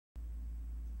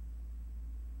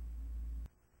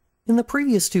In the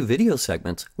previous two video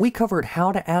segments, we covered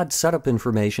how to add setup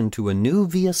information to a new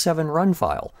ViiA 7 run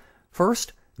file,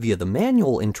 first via the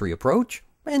manual entry approach,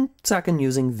 and second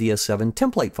using ViiA 7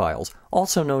 template files,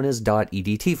 also known as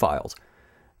 .edt files.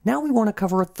 Now we want to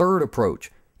cover a third approach,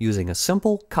 using a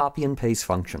simple copy and paste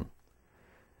function.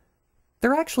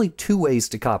 There are actually two ways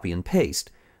to copy and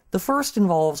paste. The first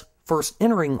involves first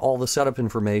entering all the setup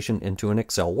information into an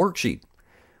Excel worksheet.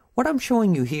 What I'm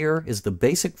showing you here is the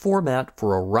basic format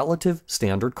for a relative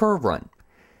standard curve run.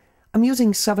 I'm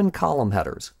using 7 column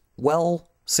headers: well,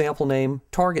 sample name,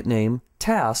 target name,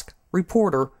 task,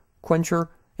 reporter, quencher,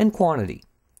 and quantity.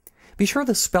 Be sure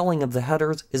the spelling of the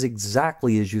headers is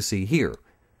exactly as you see here.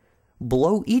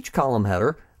 Below each column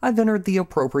header, I've entered the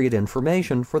appropriate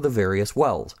information for the various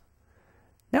wells.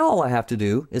 Now all I have to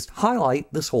do is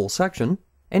highlight this whole section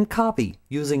and copy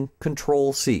using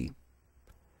Ctrl+C.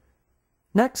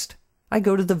 Next, I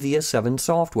go to the ViiA 7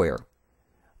 software.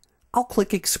 I'll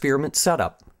click Experiment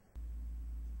Setup.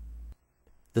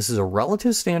 This is a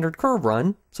relative standard curve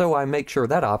run, so I make sure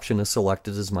that option is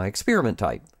selected as my experiment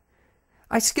type.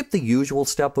 I skip the usual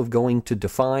step of going to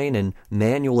Define and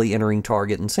manually entering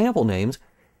target and sample names,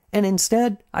 and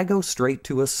instead I go straight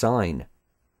to Assign.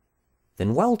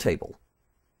 Then Well Table.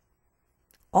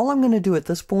 All I'm going to do at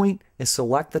this point is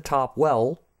select the top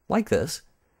well, like this,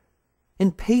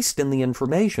 and paste in the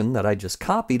information that I just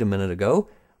copied a minute ago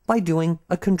by doing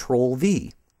a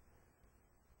Ctrl+V.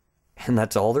 And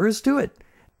that's all there is to it.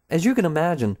 As you can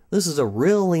imagine, this is a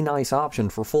really nice option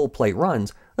for full plate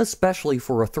runs, especially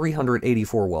for a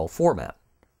 384 well format.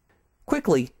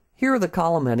 Quickly, here are the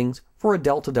column headings for a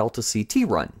delta-delta CT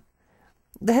run.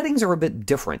 The headings are a bit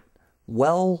different.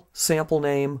 Well, sample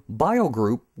name,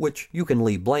 biogroup, which you can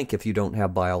leave blank if you don't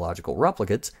have biological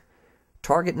replicates,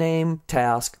 target name,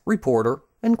 task, reporter,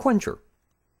 and quencher.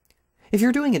 If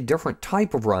you're doing a different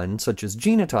type of run, such as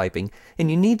genotyping,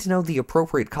 and you need to know the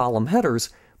appropriate column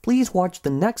headers, please watch the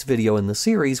next video in the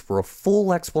series for a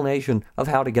full explanation of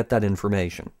how to get that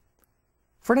information.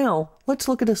 For now, let's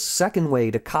look at a second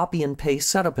way to copy and paste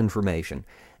setup information.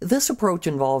 This approach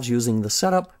involves using the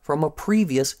setup from a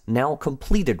previous, now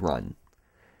completed run.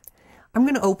 I'm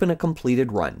going to open a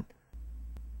completed run.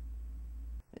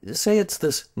 Say it's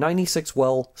this 96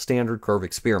 well standard curve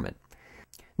experiment.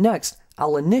 Next,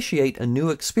 I'll initiate a new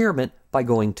experiment by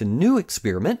going to New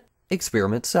Experiment,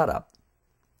 Experiment Setup.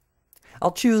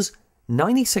 I'll choose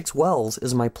 96 wells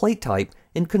as my plate type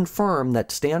and confirm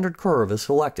that standard curve is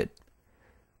selected.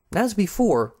 As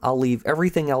before, I'll leave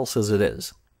everything else as it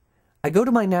is. I go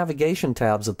to my navigation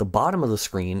tabs at the bottom of the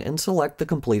screen and select the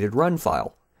completed run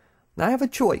file. Now I have a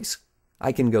choice.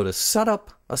 I can go to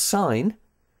Setup, Assign,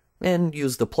 and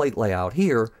use the plate layout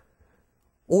here,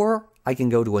 or I can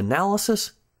go to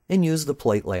Analysis and use the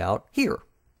plate layout here.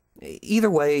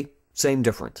 Either way, same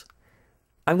difference.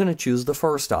 I'm going to choose the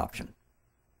first option.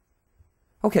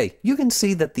 Okay, you can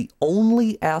see that the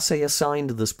only assay assigned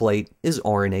to this plate is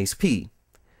RNase-P.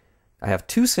 I have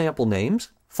 2 sample names,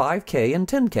 5K and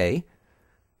 10K,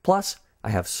 plus I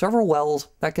have several wells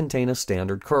that contain a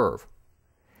standard curve.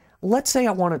 Let's say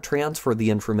I want to transfer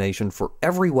the information for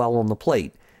every well on the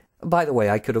plate. By the way,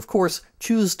 I could of course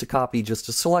choose to copy just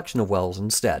a selection of wells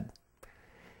instead.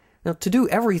 Now to do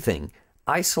everything,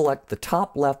 I select the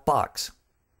top left box.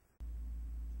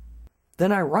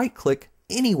 Then I right-click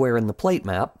anywhere in the plate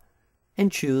map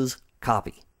and choose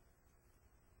Copy.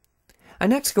 I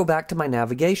next go back to my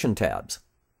navigation tabs,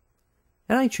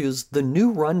 and I choose the new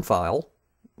run file,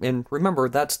 and remember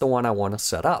that's the one I want to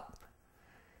set up.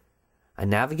 I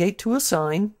navigate to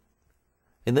Assign,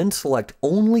 and then select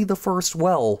only the first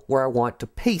well where I want to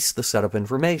paste the setup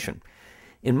information.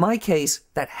 In my case,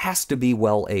 that has to be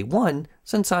well A1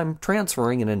 since I'm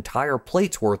transferring an entire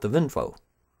plate's worth of info.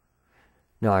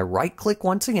 Now I right-click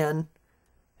once again,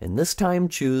 and this time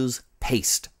choose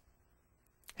Paste.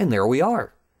 And there we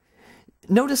are.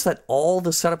 Notice that all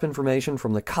the setup information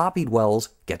from the copied wells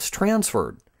gets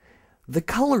transferred. The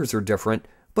colors are different,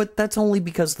 but that's only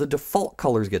because the default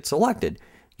colors get selected.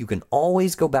 You can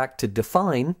always go back to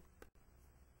Define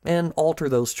and alter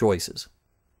those choices.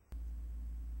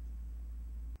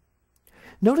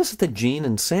 Notice that the gene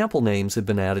and sample names have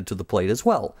been added to the plate as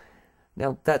well.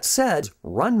 Now that said,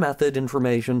 run method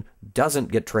information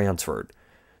doesn't get transferred.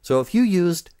 So if you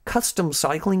used custom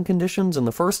cycling conditions in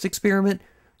the first experiment,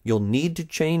 you'll need to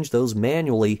change those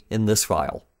manually in this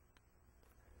file.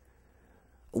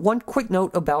 One quick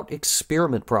note about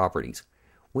experiment properties.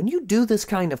 When you do this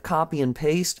kind of copy and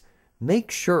paste,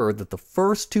 make sure that the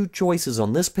first 2 choices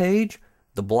on this page,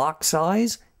 the block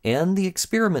size and the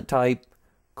experiment type,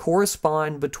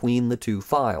 correspond between the 2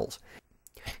 files.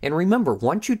 And remember,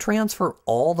 once you transfer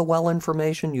all the well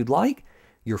information you'd like,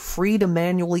 you're free to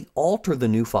manually alter the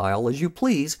new file as you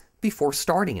please before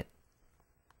starting it.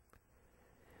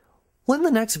 Well, in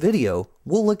the next video,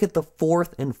 we'll look at the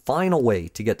fourth and final way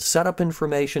to get setup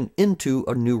information into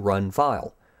a new run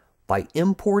file, by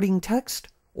importing text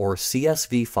or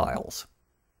CSV files.